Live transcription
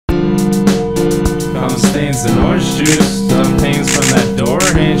stains and orange juice. Dumb pains from that door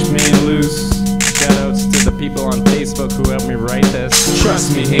hinge me loose. Shoutouts to the people on Facebook who helped me write this.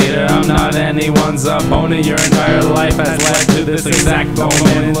 Trust me, hater, I'm not anyone's opponent. Your entire life has led to this exact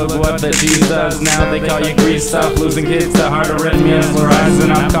moment. Look what the cheese does now. They call you grease stuff. Losing kids to heart arrhythmias, fluorizing.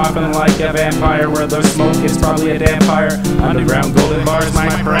 I'm coughing like a vampire. Where there's smoke, it's probably a damn fire. Underground golden bars, my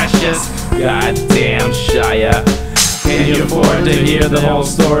precious. Goddamn Shia. Can you afford to hear the whole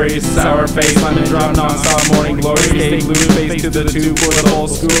story? Sour face, lemon drop, non-stop morning glory. Stay blue face to the tube for the whole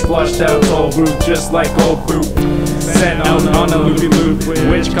scoop. Flushed out whole group just like old poop. Sent out on a loopy loop,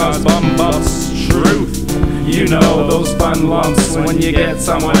 which caused bum bumps. Truth, you know those fun lumps when you get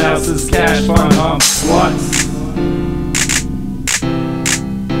someone else's cash fun humps. Sluts.